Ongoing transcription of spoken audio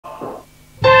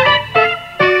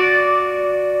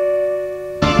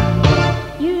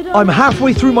I'm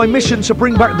halfway through my mission to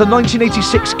bring back the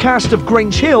 1986 cast of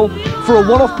Grange Hill for a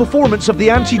one-off performance of the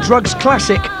anti-drugs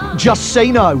classic, Just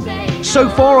Say No. So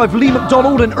far I've Lee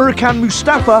McDonald and Erkan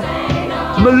Mustafa.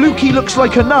 Maluki looks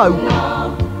like a no,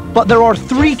 but there are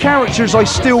 3 characters I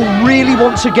still really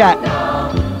want to get.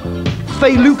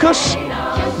 Faye Lucas,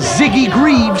 Ziggy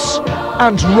Greaves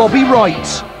and Robbie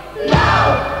Wright.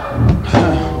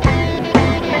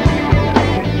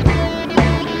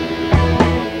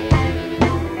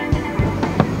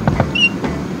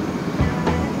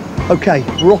 Okay,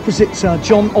 we're opposite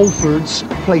John Alford's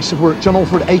place of work. John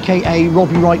Alford, aka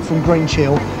Robbie Wright from Grange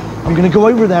Hill. I'm going to go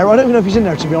over there. I don't even know if he's in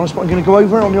there, to be honest, but I'm going to go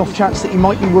over on the off chance that he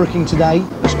might be working today.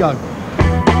 Let's go.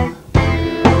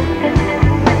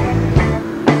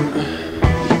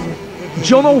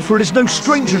 John Alford is no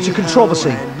stranger to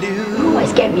controversy.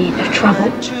 Always get me into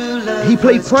trouble. He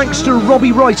played prankster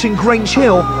Robbie Wright in Grange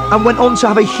Hill and went on to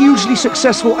have a hugely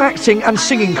successful acting and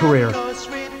singing career.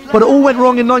 But it all went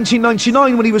wrong in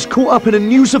 1999 when he was caught up in a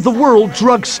News of the World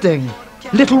drug sting.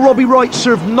 Little Robbie Wright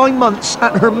served 9 months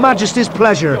at Her Majesty's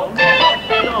pleasure.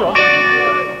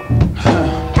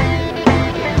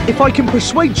 If I can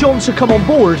persuade John to come on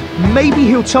board, maybe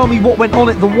he'll tell me what went on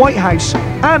at the White House,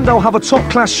 and I'll have a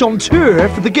top-class chanteur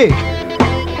for the gig.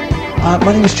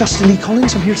 My name is Justin Lee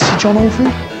Collins. I'm here to see John Alford.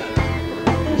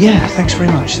 Yeah, thanks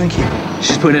very much. Thank you.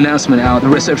 She's putting an announcement out. The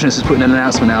receptionist is putting an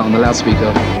announcement out on the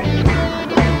loudspeaker.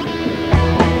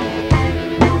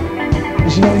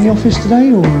 Is he not in the office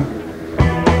today, or...?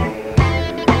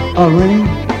 Oh, really?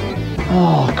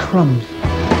 Oh, crumbs.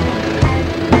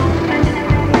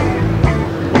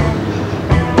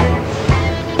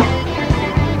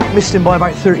 Missed him by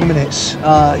about 30 minutes.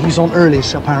 He's on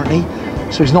earlies, apparently,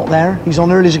 so he's not there. He's on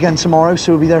earlies again tomorrow,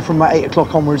 so he'll be there from about 8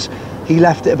 o'clock onwards. He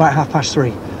left at about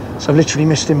 3:30, so I've literally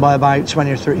missed him by about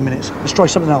 20 or 30 minutes. Let's try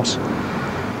something else.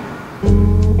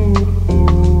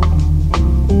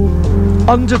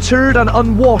 Undeterred and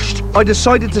unwashed, I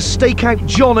decided to stake out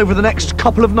John over the next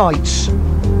couple of nights.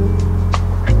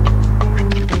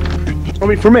 I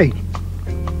mean, for me,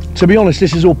 to be honest,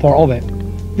 this is all part of it.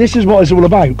 This is what it's all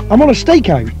about. I'm on a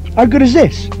stakeout. How good is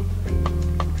this?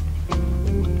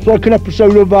 It's like an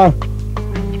episode of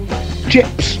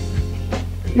Chips.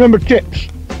 Remember Chips?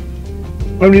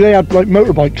 Only they had like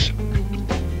motorbikes.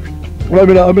 Well,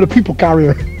 I'm in a people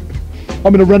carrier.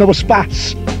 I'm in a Renault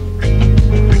Space.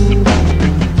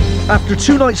 After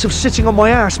 2 nights of sitting on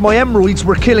my ass, my hemorrhoids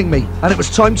were killing me, and it was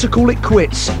time to call it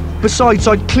quits. Besides,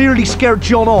 I'd clearly scared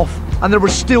John off, and there were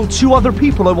still 2 other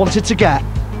people I wanted to get.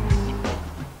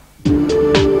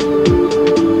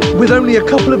 With only a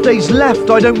couple of days left,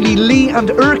 I'd only Lee and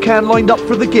Erkan lined up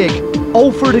for the gig.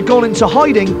 Alford had gone into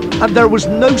hiding, and there was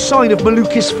no sign of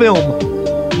Maluki's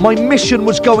film. My mission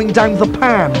was going down the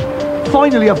pan.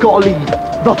 Finally, I've got a lead.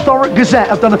 The Thurrock Gazette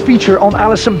have done a feature on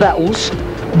Alison Bettles.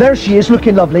 There she is,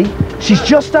 looking lovely. She's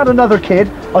just had another kid.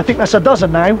 I think that's a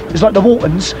dozen now. It's like the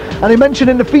Waltons. And they mentioned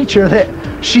in the feature that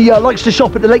she likes to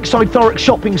shop at the Lakeside Thurrock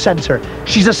Shopping Centre.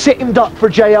 She's a sitting duck for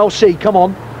JLC. Come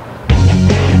on.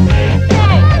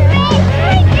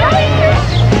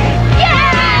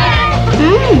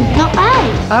 Not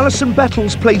bad. Alison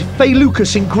Bettles played Faye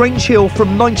Lucas in Grange Hill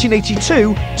from 1982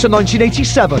 to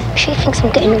 1987. She thinks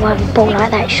I'm getting away with a ball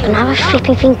like that. She's gonna have a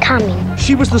flipping thing coming.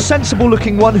 She was the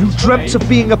sensible-looking one who dreamt of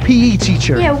being a PE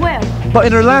teacher. Yeah, well. But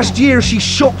in her last year, she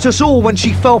shocked us all when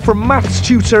she fell for maths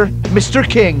tutor, Mr.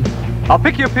 King. I'll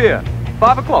pick you up here.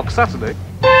 5 o'clock, Saturday.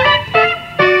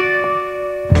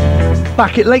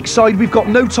 Back at Lakeside, we've got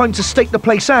no time to stake the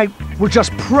place out. We're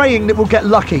just praying that we'll get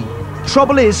lucky.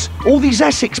 Trouble is, all these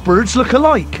Essex birds look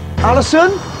alike.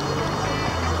 Alison?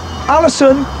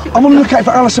 Alison? I'm on the lookout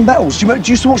for Alison Bettles. Do you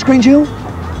used to watch Grange Hill?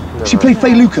 She played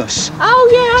Faye Lucas. Oh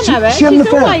yeah, I know her. She had an She's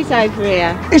affair. always over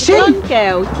here. Is she? Blonde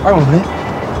girl. Hang on a minute.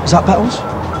 Is that Bettles?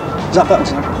 Is that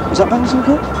Bettles? Is that Bettles?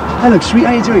 Okay. Hello, sweet.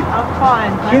 How you doing? I'm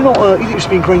fine. You're not. You didn't used to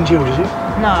be in Grange Hill, did you?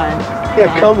 No.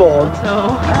 Yeah, come on.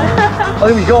 No. I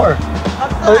think we got her. I'm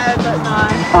tired, but no.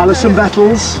 Alison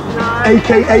Bettles, No.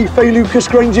 aka Faye Lucas,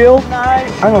 Grange Hill. No.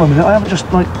 Hang on a minute. I haven't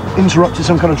just like interrupted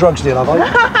some kind of drugs deal, have I?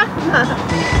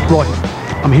 Right.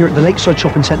 I'm here at the Lakeside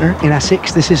Shopping Centre in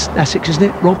Essex. This is Essex, isn't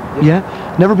it, Rob? Yeah.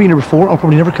 Never been here before. I'll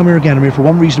probably never come here again. I'm here for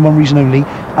one reason only.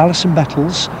 Alison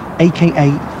Bettles,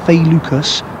 aka Faye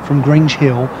Lucas from Grange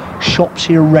Hill, shops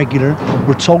here regular.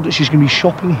 We're told that she's going to be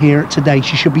shopping here today.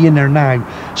 She should be in there now.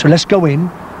 So let's go in,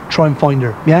 try and find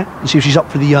her, yeah? And see if she's up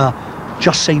for the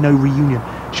Just Say No reunion.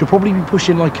 She'll probably be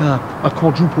pushing like a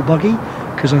quadruple buggy,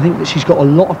 because I think that she's got a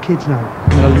lot of kids now.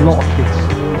 I mean, a lot of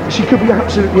kids. She could be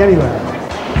absolutely anywhere.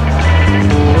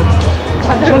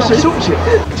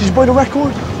 Did you buy the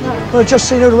record? No. Just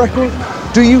Say No the record?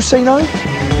 Do you say no?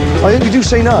 I think we do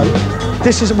say no.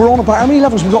 We're on about, how many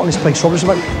levels we've got in this place, Rob?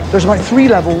 There's about 3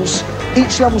 levels.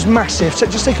 Each level's massive, so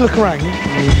just take a look around.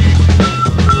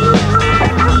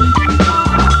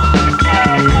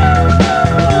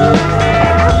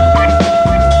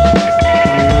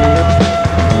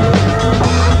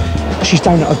 She's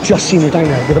down there. I've just seen her down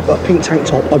there with a pink tank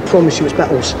top. I promise you it's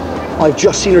Bettles. I've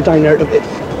just seen her down there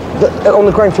on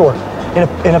the ground floor.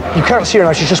 You can't see her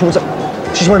now.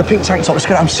 She's wearing a pink tank top.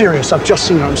 I'm serious. I've just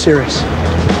seen her. I'm serious.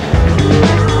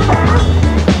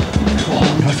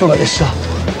 Oh, I feel like this.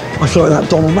 I feel like that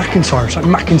Donald McIntyre. It's like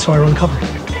McIntyre Uncovered.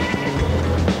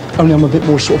 Only I'm a bit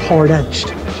more sort of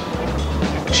hard-edged.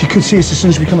 She could see us as soon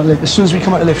as we come out of the lift. As soon as we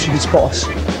come out of the lift, she could spot us.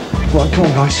 Right, come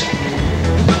on, guys.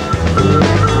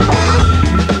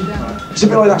 It's a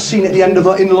bit like that scene at the end of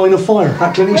In the Line of Fire,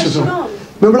 that Clint Eastwood film.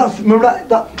 Remember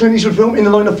that Clint Eastwood film, In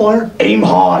the Line of Fire? Aim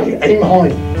high, aim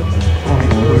high. Right,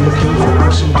 we're looking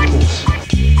for some battles.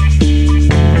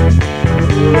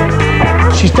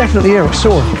 She's definitely here, I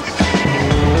saw her.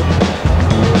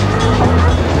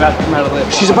 About to come out of the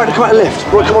lift. She's about to come out of the lift.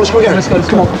 Right, come on, let's go again. Let's go.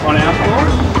 Come on. On our floor?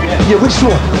 Yeah, which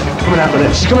floor? Coming out of the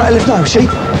lift. She's coming out of the lift now, is she?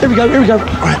 Here we go, here we go.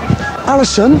 Right.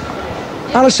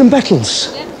 Alison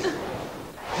Bettles.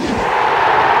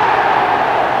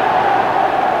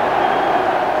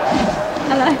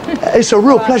 It's a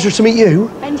real pleasure to meet you.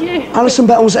 And you. Alison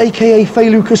Bettles, aka Faye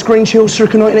Lucas, Grange Hill,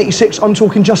 circa 1986. I'm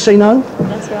talking Just Say No.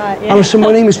 That's right, yeah. Alison,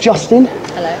 my name is Justin.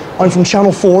 Hello. I'm from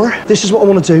Channel 4. This is what I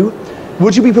want to do.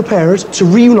 Would you be prepared to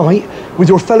reunite with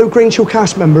your fellow Grange Hill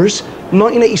cast members,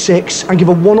 1986, and give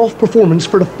a one-off performance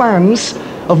for the fans,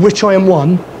 of which I am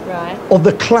one, Right. of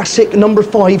the classic number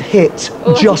 5 hit,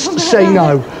 Just Say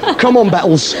No. Come on,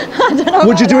 Bettles.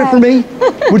 Would you do it for me?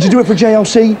 Would you do it for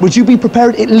JLC? Would you be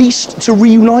prepared at least to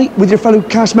reunite with your fellow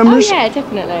cast members? Oh yeah,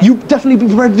 definitely. You'd definitely be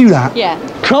prepared to do that? Yeah.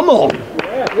 Come on.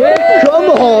 Come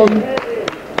on.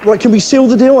 Right, can we seal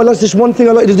the deal? There's one thing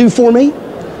I'd like to do for me.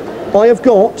 I have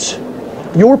got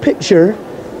your picture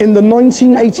in the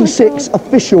 1986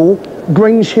 official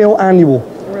Grange Hill annual.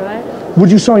 Right.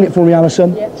 Would you sign it for me,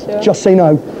 Alison? Yeah, sure. Just Say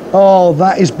No. Oh,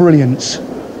 that is brilliant.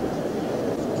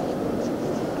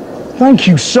 Thank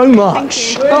you so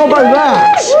much. Thank you. How about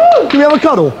that? Can we have a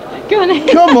cuddle? Go on in.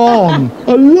 Come on.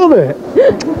 I love it.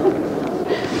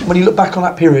 When you look back on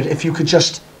that period, if you could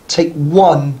just take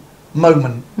one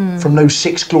moment from those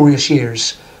 6 glorious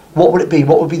years, what would it be?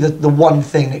 What would be the one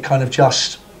thing that kind of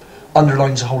just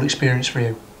underlines the whole experience for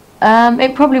you?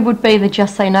 It probably would be the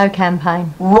Just Say No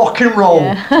campaign. Rock and roll.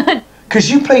 Yeah. Because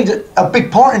you played a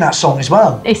big part in that song as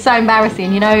well. It's so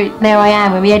embarrassing, you know, there I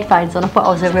am with my headphones on. I thought I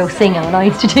was a real singer and I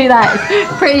used to do that.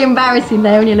 It's pretty embarrassing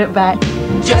there when you look back.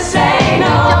 Just say no. Don't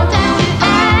have to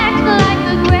act like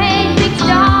a great big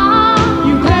star.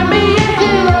 You can be a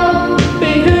hero,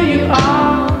 be who you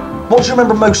are. What do you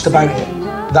remember most about it,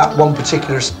 that one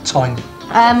particular time?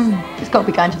 It's got to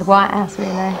be going to the White House,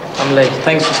 really. I'm Lee.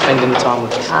 Thanks for spending the time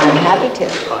with us. I'm happy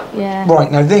to. Yeah.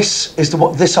 Right, now this is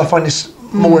this I find this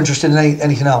more interesting than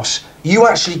anything else. You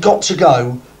actually got to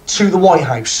go to the White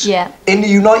House in the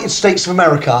United States of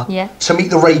America to meet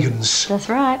the Reagans. That's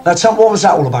right. Now tell me, what was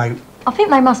that all about? I think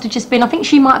they must have just been, I think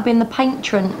she might have been the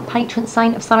patron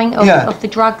saint of something, of the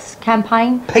drugs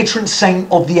campaign. Patron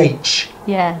saint of the H.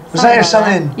 Yeah. Was that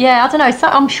something? Yeah, I don't know. So,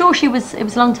 I'm sure it was a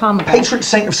long time ago. Patron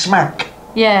saint of smack.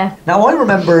 Yeah. Now I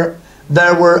remember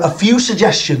there were a few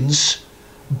suggestions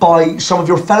by some of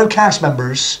your fellow cast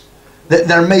members that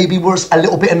there maybe was a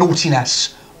little bit of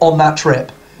naughtiness on that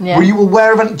trip. Yeah. Were you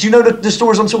aware of any? Do you know the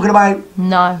stories I'm talking about?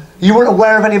 No. You weren't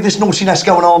aware of any of this naughtiness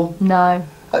going on? No.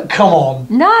 Come on.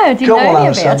 No, I didn't Come know on, any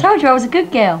of it. I Alison. told you I was a good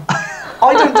girl.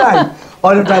 I don't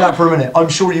doubt that for a minute. I'm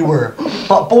sure you were.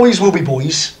 But boys will be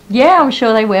boys. Yeah, I'm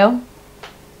sure they will.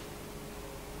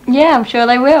 Yeah, I'm sure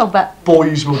they will, but...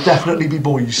 Boys will definitely be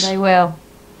boys. They will.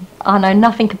 I know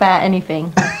nothing about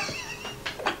anything.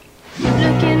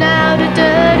 Looking out a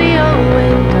dirty old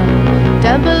window,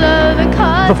 down below the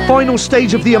cars. The final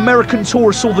stage of the American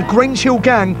tour saw the Grange Hill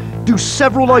Gang do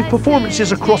several live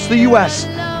performances across the US.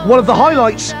 One of the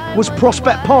highlights was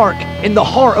Prospect Park in the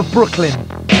heart of Brooklyn. We're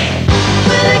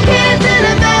the kids in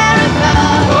America.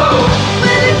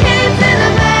 We're the kids in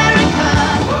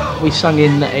America. We sung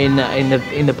in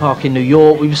the park in New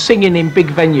York. We were singing in big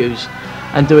venues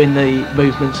and doing the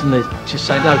movements and the Just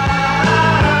Say No.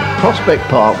 Prospect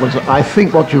Park was, I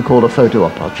think, what you call a photo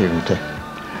opportunity.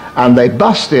 And they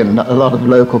bussed in a lot of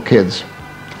local kids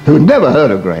who'd never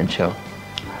heard of Grange Hill.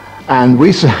 And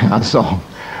we sang our song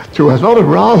through a lot of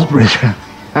raspberries.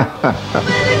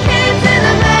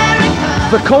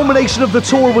 The culmination of the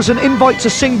tour was an invite to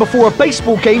sing before a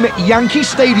baseball game at Yankee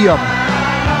Stadium.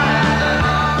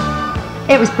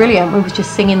 It was brilliant. We was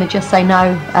just singing the Just Say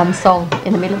No song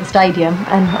in the middle of the stadium,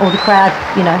 and all the crowd,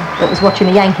 you know, that was watching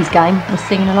the Yankees game was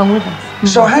singing along with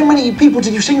us. So how many people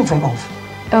did you sing in front of?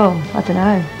 Oh, I don't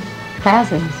know.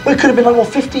 Thousands. Well, it could have been like, what,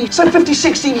 50, so 50,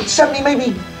 60, 70,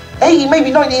 maybe 80,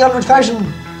 maybe 90, 100,000,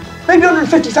 maybe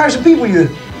 150,000 people you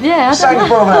Yeah, sang in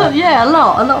front of that. Yeah, a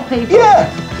lot of people. Yeah.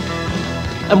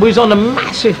 And we was on a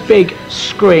massive big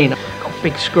screen,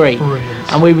 big screen.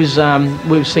 Brilliant. And we was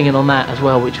singing on that as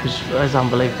well, which was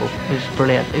unbelievable. It was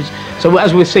brilliant. So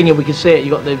as we were singing, we could see it.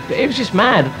 It was just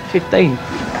mad. 15.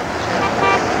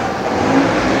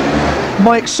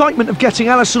 My excitement of getting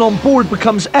Alison on board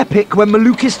becomes epic when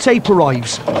Maluka's tape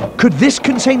arrives. Could this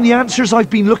contain the answers I've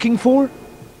been looking for?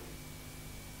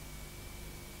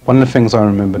 One of the things I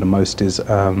remember the most is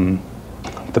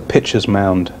the pitcher's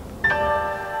mound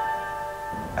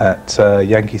at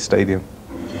Yankee Stadium.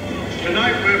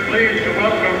 Tonight we're pleased to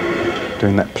welcome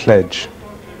doing that pledge.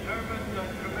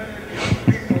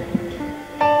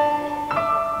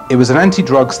 It was an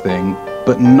anti-drugs thing,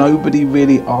 but nobody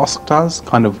really asked us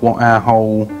kind of what our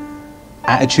whole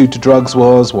attitude to drugs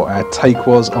was, what our take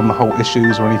was on the whole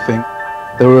issues or anything.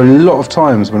 There were a lot of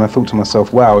times when I thought to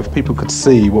myself, wow, if people could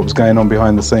see what was going on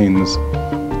behind the scenes,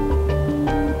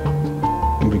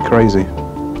 it'd be crazy.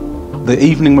 The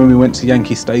evening when we went to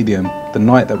Yankee Stadium, the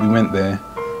night that we went there,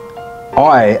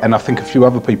 I and I think a few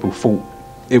other people thought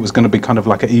it was going to be kind of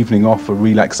like an evening off, a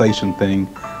relaxation thing,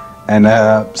 and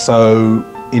so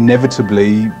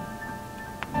inevitably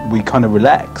we kind of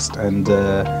relaxed. And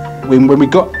when we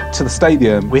got to the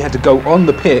stadium, we had to go on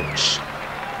the pitch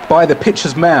by the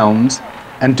pitcher's mound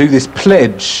and do this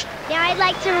pledge. Now I'd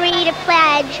like to read a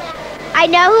pledge. I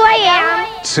know who I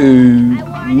am.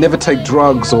 To never take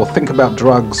drugs or think about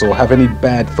drugs or have any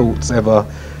bad thoughts ever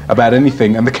about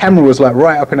anything. And the camera was like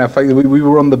right up in our face. We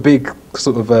were on the big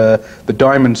sort of the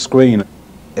diamond screen.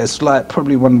 It's like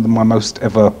probably one of my most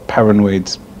ever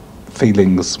paranoid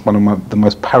feelings, one of the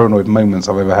most paranoid moments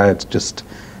I've ever had, just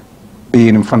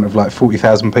being in front of like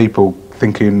 40,000 people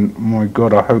thinking, oh my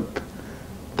God, I hope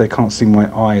they can't see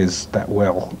my eyes that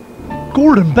well.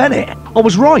 Gordon Bennett, I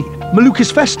was right.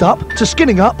 Maluka's fessed up to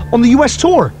skinning up on the US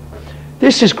tour.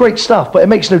 This is great stuff, but it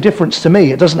makes no difference to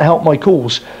me. It doesn't help my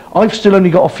cause. I've still only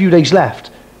got a few days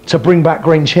left to bring back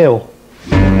Grange Hill.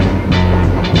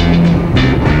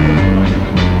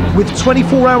 With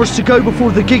 24 hours to go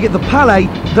before the gig at the Palais,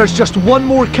 there's just one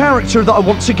more character that I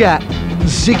want to get,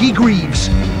 Ziggy Greaves.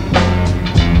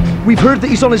 We've heard that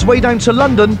he's on his way down to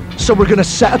London, so we're going to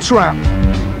set a trap.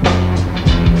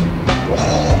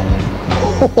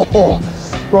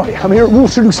 Right, I'm here at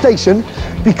Waterloo Station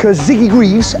because Ziggy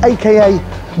Greaves, aka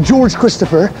George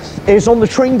Christopher, is on the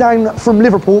train down from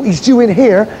Liverpool. He's due in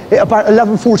here at about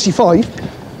 11:45.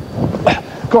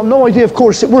 Got no idea, of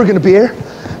course, that we're going to be here.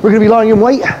 We're going to be lying in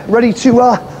wait, ready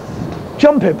to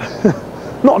jump him.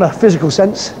 Not in a physical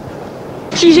sense.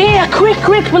 She's here! Quick,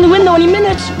 from the window any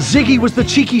minute! Ziggy was the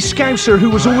cheeky scouser who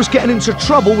was always getting into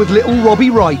trouble with little Robbie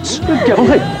Wright.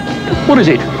 What is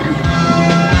it?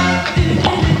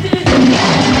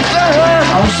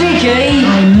 Oh, Ziggy!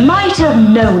 I might have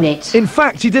known it. In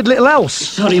fact, he did little else.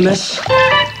 Sorry, miss.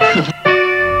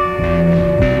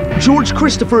 George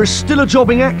Christopher is still a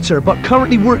jobbing actor, but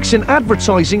currently works in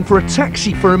advertising for a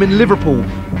taxi firm in Liverpool.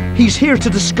 He's here to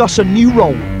discuss a new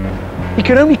role. He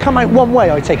can only come out one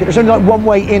way, I take it. There's only like one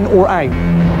way in or out.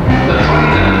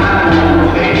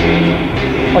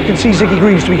 I can see Ziggy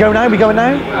Greaves. Do we go now? We going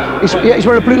now? He's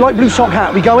wearing a light blue sock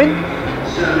hat. We go in?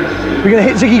 We're going to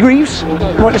hit Ziggy Greaves?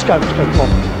 Right, let's go. Come on.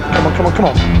 Come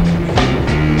on.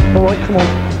 All right, come on.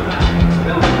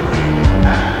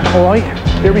 All right,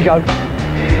 here we go.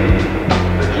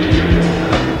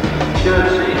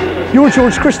 You're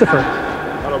George Christopher.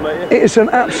 Hello, mate. It is an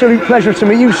absolute pleasure to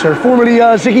meet you, sir. Formerly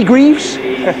Ziggy Greaves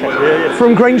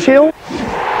from Grange Hill.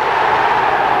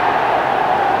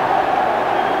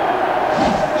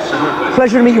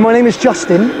 Pleasure to meet you. My name is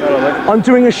Justin. Hello, mate. I'm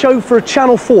doing a show for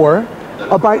Channel 4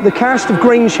 about the cast of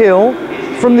Grange Hill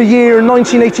from the year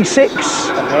 1986.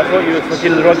 I thought you were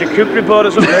fucking the Roger Cook report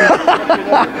or something.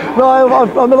 No,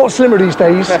 I'm a lot slimmer these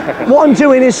days. What I'm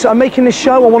doing is I'm making this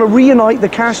show. I want to reunite the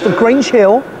cast of Grange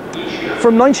Hill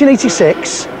from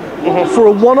 1986 for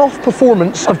a one-off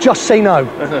performance of Just Say No.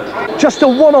 Just a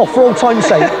one-off for old time's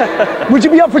sake. Would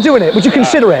you be up for doing it? Would you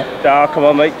consider it? Ah, come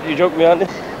on, mate. You joke me, aren't you?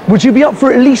 Would you be up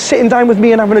for at least sitting down with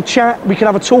me and having a chat? We can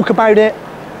have a talk about it.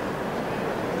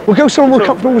 We'll go somewhere more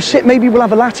comfortable. We'll sit. Maybe we'll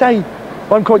have a latte.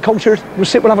 I'm quite cultured. We'll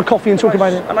sit. We'll have a coffee and talk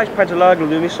about it. A nice pint of lager will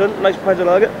do me, son. A nice pint of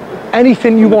lager.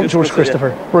 Anything you want, George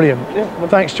Christopher. Brilliant. Yeah,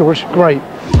 thanks, George. Great.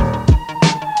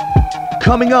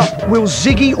 Coming up, will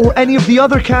Ziggy or any of the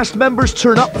other cast members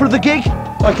turn up for the gig?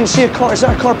 I can see a car. Is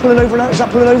that a car pulling over now? Is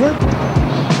that pulling over?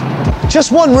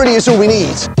 Just one really is all we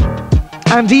need.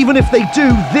 And even if they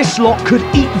do, this lot could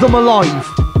eat them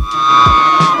alive.